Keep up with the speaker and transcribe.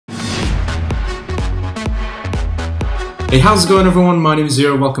Hey, how's it going everyone? My name is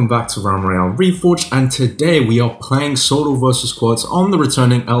Zero, welcome back to Realm Royale Reforged, and today we are playing solo versus squads on the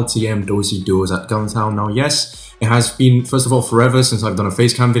returning LTM Dozy Duos at Guntown. Now yes, it has been, first of all, forever since I've done a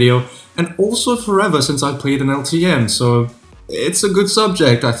FACECAM video, and also forever since I played an LTM, so it's a good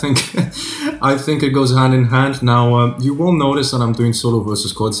subject, I think. I think it goes hand in hand. Now, you will notice that I'm doing solo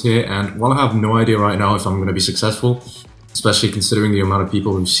versus squads here, and while I have no idea right now if I'm going to be successful, especially considering the amount of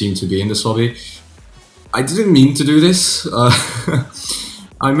people who seem to be in this hobby, I didn't mean to do this.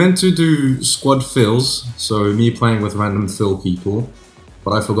 I meant to do squad fills, so me playing with random fill people,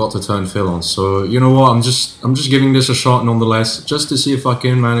 but I forgot to turn fill on. So you know what? I'm just giving this a shot nonetheless, just to see if I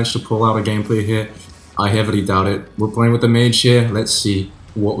can manage to pull out a gameplay here. I heavily doubt it. We're playing with the Mage here. Let's see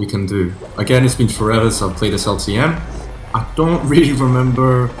what we can do. Again, it's been forever since I've played this LTM. I don't really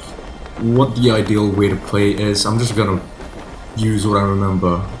remember what the ideal way to play is. I'm just gonna use what I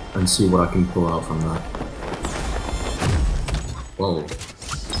remember and see what I can pull out from that. Whoa.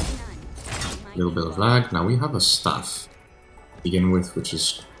 Little bit of lag. Now we have a staff to begin with, which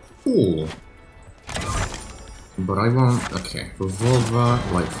is cool. But I want... okay. Revolver,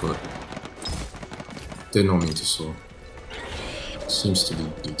 Lightfoot. Did not mean to saw. Seems to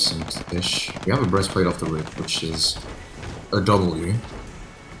be decent-ish. We have a breastplate off the rib, which is a W.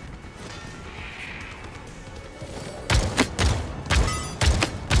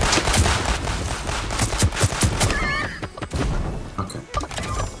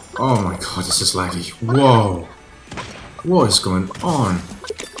 Oh my god, this is laggy. Whoa! What is going on?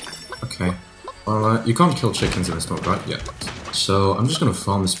 Okay. Well, you can't kill chickens in this mode, right? Yeah. So, I'm just gonna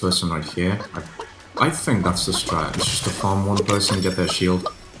farm this person right here. I think that's the strat. It's just to farm one person, get their shield,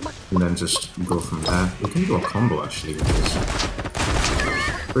 and then just go from there. We can do a combo, actually, with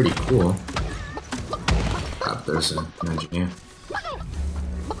this. Pretty cool. Ah, there's an engineer.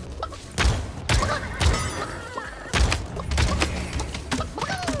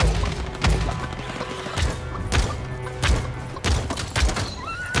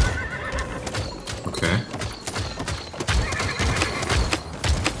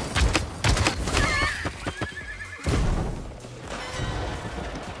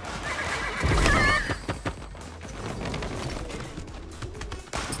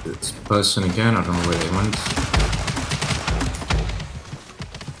 This person again, I don't know where they went.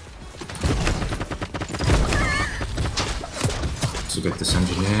 To get this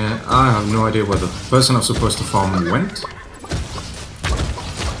engineer. I have no idea where the person I'm supposed to farm went.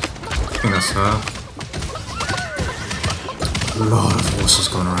 I think that's her. A lot of horses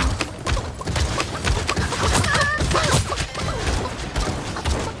going around.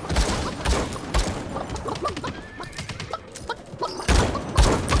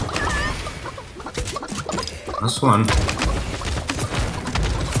 That's one.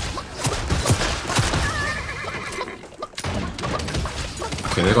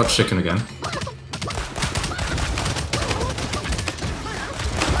 Okay, they got chicken again.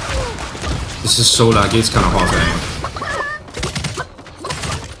 This is so laggy, it's kind of hard to aim.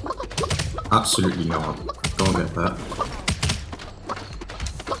 Absolutely not. Don't get that.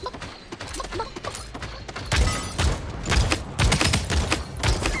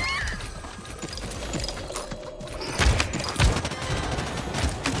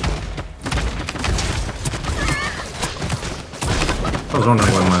 I was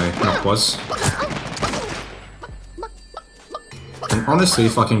wondering where my knock was. And honestly,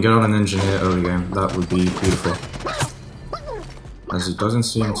 if I can get out an engineer early game, that would be beautiful. As he doesn't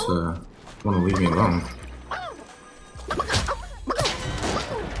seem to want to leave me alone.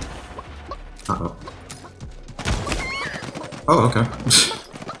 Uh-oh. Oh, okay.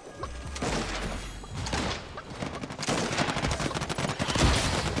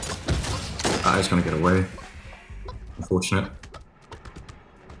 He's gonna get away. Unfortunate.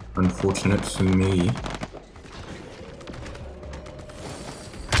 Unfortunate for me.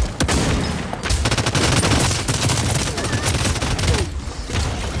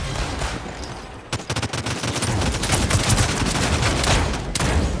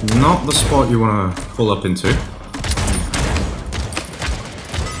 Not the spot you want to pull up into.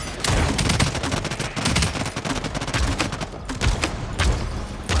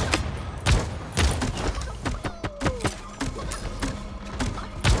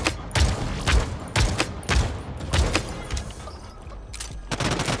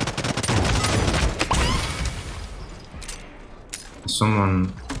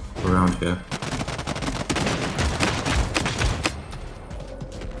 Someone around here.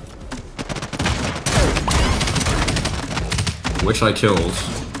 Which I killed.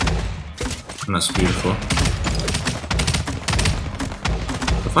 And that's beautiful.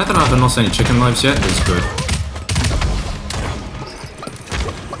 The fact that I haven't lost any chicken lives yet is good.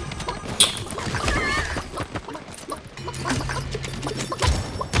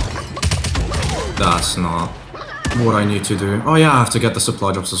 that's not what I need to do. Oh yeah, I have to get the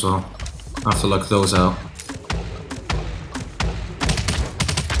supply drops as well. I have to look those out.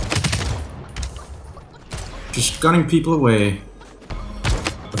 Just gunning people away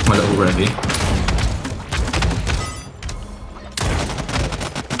with my little Revy.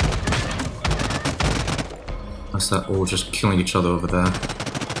 That's that all just killing each other over there.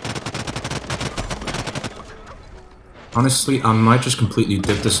 Honestly, I might just completely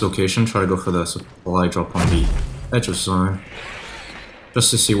dip this location, try to go for the supply drop on the edge of zone. Just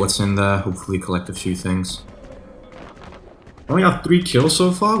to see what's in there, hopefully collect a few things. I only have 3 kills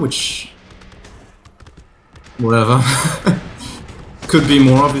so far, which... whatever. Could be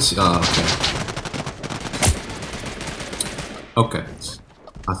more, obviously. Ah, okay. Okay.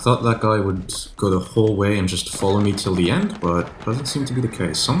 I thought that guy would go the whole way and just follow me till the end, but doesn't seem to be the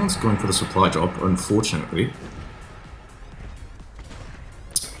case. Someone's going for the supply drop, unfortunately.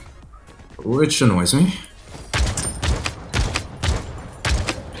 Which annoys me.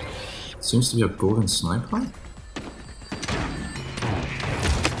 Seems to be a golden sniper.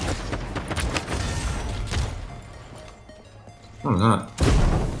 What was that?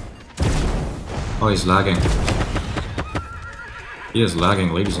 Oh, he's lagging. He is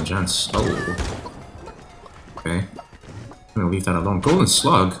lagging, ladies and gents. Oh. Okay. I'm gonna leave that alone. Golden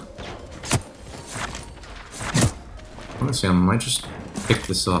slug? Honestly, I might just pick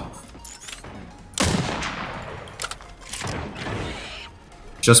this up.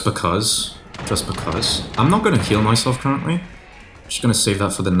 Just because. Just because. I'm not gonna heal myself currently. I'm just gonna save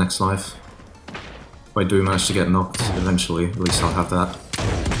that for the next life. If I do manage to get knocked eventually, at least I'll have that.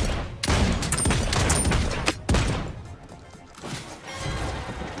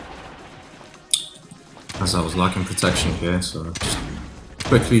 As I was lacking protection here, so just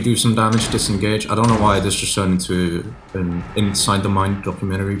quickly do some damage, disengage. I don't know why this just turned into an Inside the Mind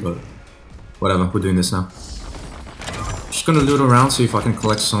documentary, but whatever, we're doing this now. Just gonna loot around, see if I can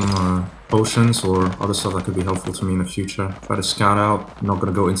collect some potions or other stuff that could be helpful to me in the future. Try to scout out, not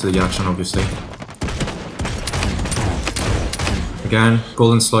gonna go into the action obviously. Again,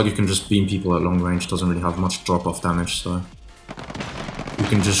 Golden Slug, you can just beam people at long range, doesn't really have much drop-off damage, so you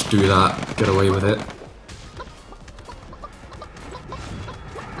can just do that, get away with it.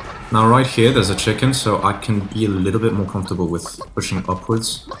 Now right here there's a chicken, so I can be a little bit more comfortable with pushing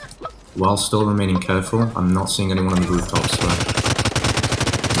upwards while still remaining careful. I'm not seeing anyone on the rooftops, so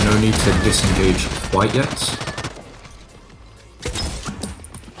no need to disengage quite yet.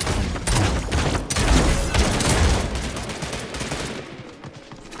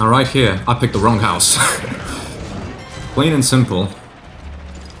 Now right here, I picked the wrong house. Plain and simple.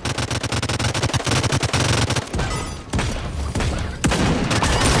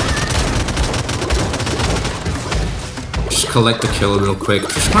 Collect the kill real quick.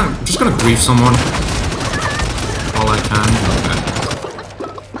 Just gonna grief someone. All I can.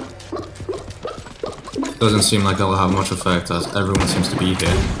 Okay. Doesn't seem like that'll have much effect as everyone seems to be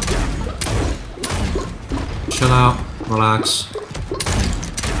here. Chill out, relax.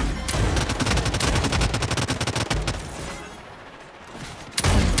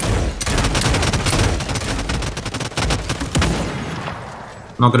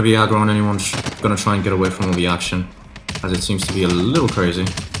 Not gonna be aggro on anyone, just gonna try and get away from all the action, as it seems to be a little crazy.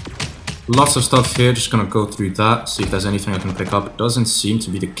 Lots of stuff here, just gonna go through that, see if there's anything I can pick up. Doesn't seem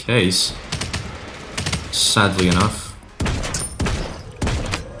to be the case, sadly enough.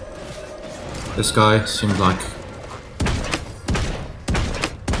 This guy seems like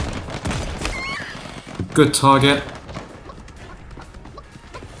a good target.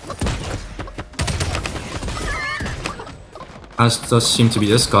 As does seem to be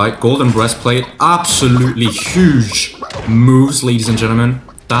this guy. Golden breastplate, absolutely huge moves, ladies and gentlemen.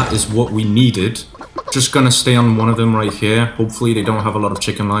 That is what we needed. Just gonna stay on one of them right here. Hopefully they don't have a lot of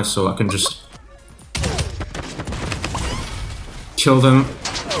chicken life, so I can just kill them.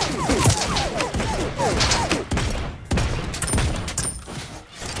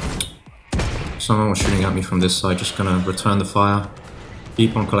 Someone was shooting at me from this side. Just gonna return the fire.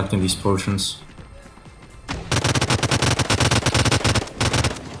 Keep on collecting these potions.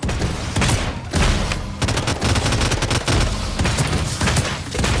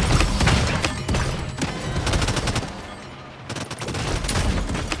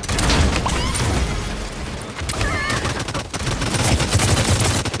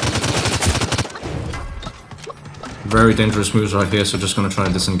 Very dangerous moves right here, so just gonna try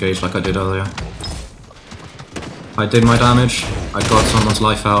to disengage like I did earlier. I did my damage, I got someone's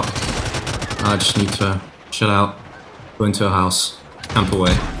life out. I just need to chill out, go into a house, camp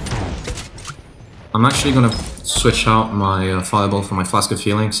away. I'm actually gonna switch out my fireball for my flask of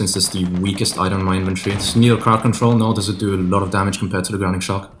healing, since it's the weakest item in my inventory. It's near crowd control, nor does it do a lot of damage compared to the grounding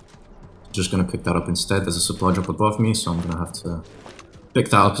shock. Just gonna pick that up instead. There's a supply drop above me, so I'm gonna have to pick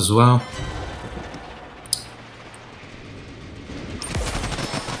that up as well.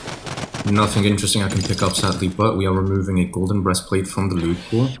 Nothing interesting I can pick up, sadly, but we are removing a golden breastplate from the loot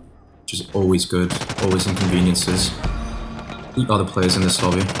pool, which is always good, always inconveniences the other players in this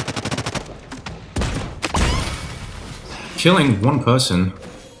lobby. Killing one person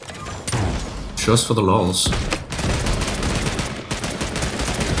just for the lols.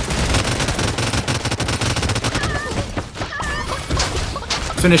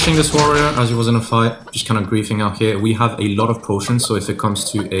 Finishing this warrior as he was in a fight, just kind of griefing out here. We have a lot of potions, so if it comes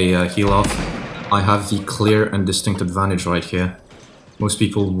to a heal off, I have the clear and distinct advantage right here. Most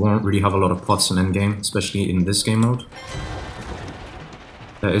people won't really have a lot of pots in endgame, especially in this game mode.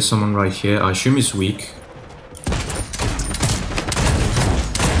 There is someone right here. I assume he's weak.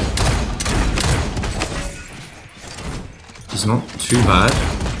 He's not too bad.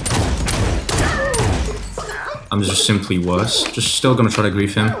 I'm just simply worse. Just still gonna try to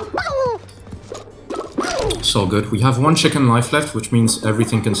grief him. So good. We have one chicken life left, which means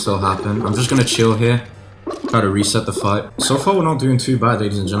everything can still happen. I'm just gonna chill here. Try to reset the fight. So far we're not doing too bad,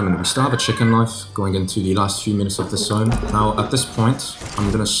 ladies and gentlemen. We still have a chicken life going into the last few minutes of the zone. Now at this point,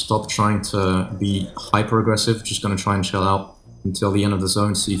 I'm gonna stop trying to be hyper aggressive. Just gonna try and chill out until the end of the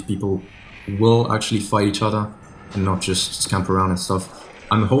zone. See if people will actually fight each other and not just scamper around and stuff.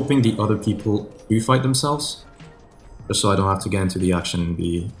 I'm hoping the other people do fight themselves, just so I don't have to get into the action and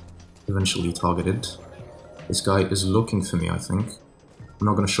be eventually targeted. This guy is looking for me, I think. I'm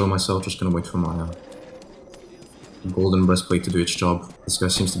not going to show myself, just going to wait for my golden breastplate to do its job. This guy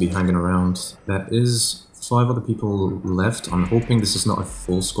seems to be hanging around. There is 5 other people left. I'm hoping this is not a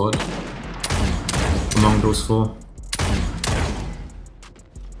full squad among those 4.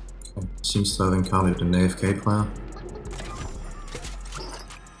 Okay. Seems to have encountered an AFK player.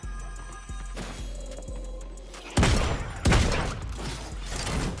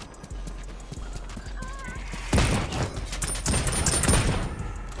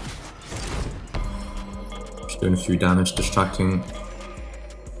 Doing a few damage, distracting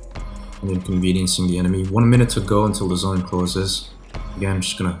and inconveniencing the enemy. 1 minute to go until the zone closes. Again,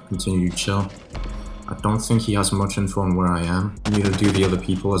 just gonna continue to chill. I don't think he has much info on where I am. Neither do the other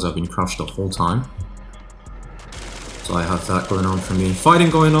people, as I've been crouched the whole time. So I have that going on for me. Fighting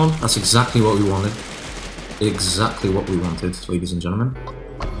going on, that's exactly what we wanted. Exactly what we wanted, ladies and gentlemen.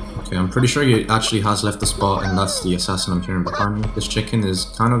 Okay, I'm pretty sure he actually has left the spot, and that's the assassin I'm hearing behind me. This chicken is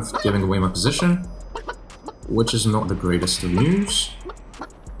kind of giving away my position, which is not the greatest of news.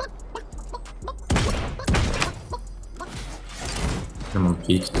 I'm on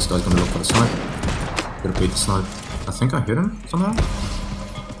peak. This guy's gonna look for the snipe. Gotta beat the snipe. I think I hit him somehow.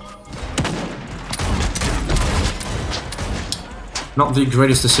 Not the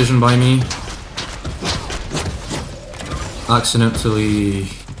greatest decision by me. Accidentally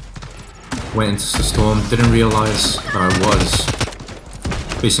went into the storm. Didn't realize that I was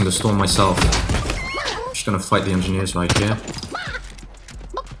facing the storm myself. Just gonna fight the engineers right here.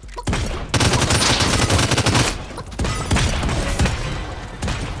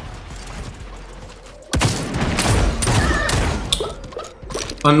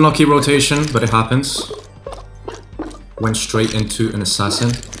 Unlucky rotation, but it happens. Went straight into an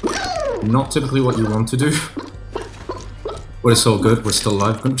assassin. Not typically what you want to do. But it's all good, we're still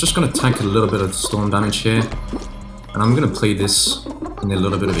alive. I'm just gonna tank a little bit of storm damage here. And I'm gonna play this in a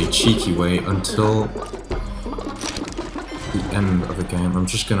little bit of a cheeky way until the end of the game. I'm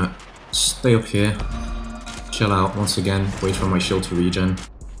just gonna stay up here, chill out once again, wait for my shield to regen.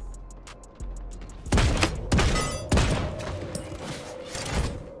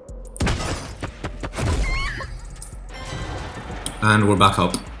 And we're back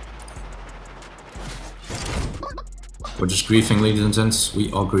up. We're just griefing, ladies and gents.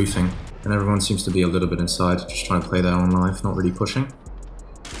 We are griefing. And everyone seems to be a little bit inside, just trying to play their own life, not really pushing.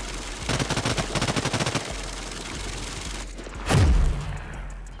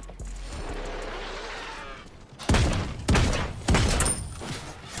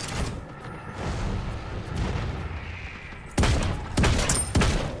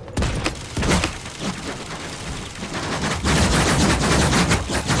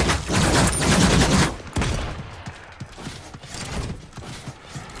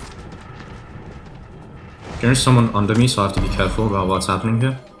 There's someone under me, so I have to be careful about what's happening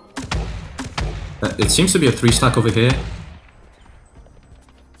here. It seems to be a 3-stack over here.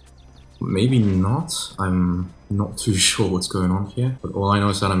 Maybe not. I'm not too sure what's going on here. But all I know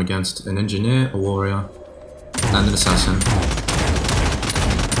is that I'm against an engineer, a warrior, and an assassin.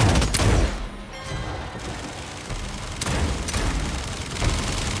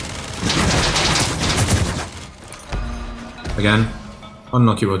 Again,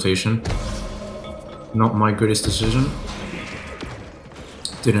 unlucky rotation. Not my greatest decision.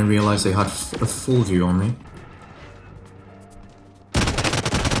 Didn't realize they had a full view on me.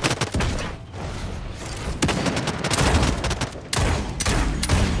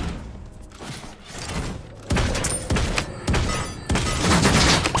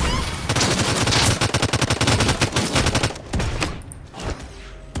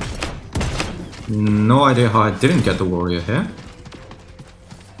 No idea how I didn't get the warrior here.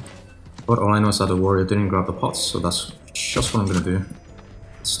 But all I know is that the warrior didn't grab the pots, so that's just what I'm gonna do.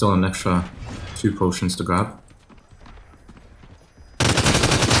 Still an extra 2 potions to grab.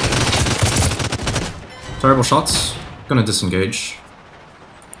 Terrible shots. Gonna disengage.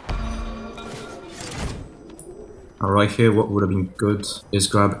 Alright, here what would have been good is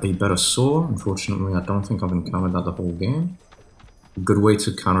grab a better sword. Unfortunately, I don't think I've encountered that the whole game. A good way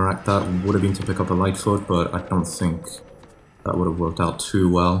to counteract that would have been to pick up a Lightfoot, but I don't think that would have worked out too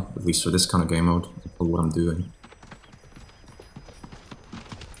well, at least for this kind of game mode, for what I'm doing.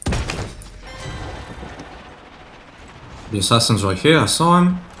 The assassin's right here, I saw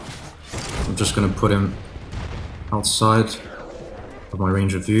him. I'm just gonna put him outside of my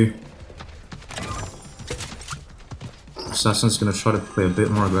range of view. The assassin's gonna try to play a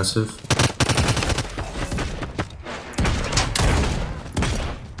bit more aggressive.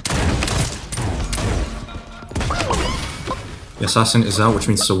 The assassin is out, which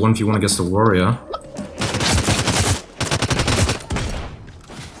means it's a 1v1 against the warrior.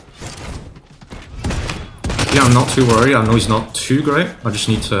 Yeah, I'm not too worried. I know he's not too great. I just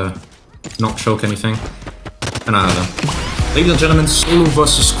need to not choke anything. And I have him. Ladies and gentlemen, solo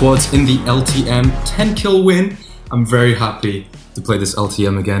versus squads in the LTM 10 kill win. I'm very happy to play this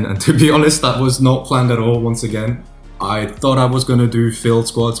LTM again. And to be honest, that was not planned at all once again. I thought I was going to do field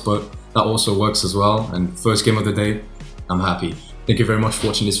squads, but that also works as well. And first game of the day, I'm happy. Thank you very much for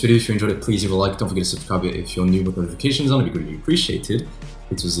watching this video. If you enjoyed it, please leave a like. Don't forget to subscribe if you're new with notifications on. It'd be greatly appreciated.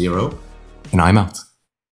 It was Zero, and I'm out.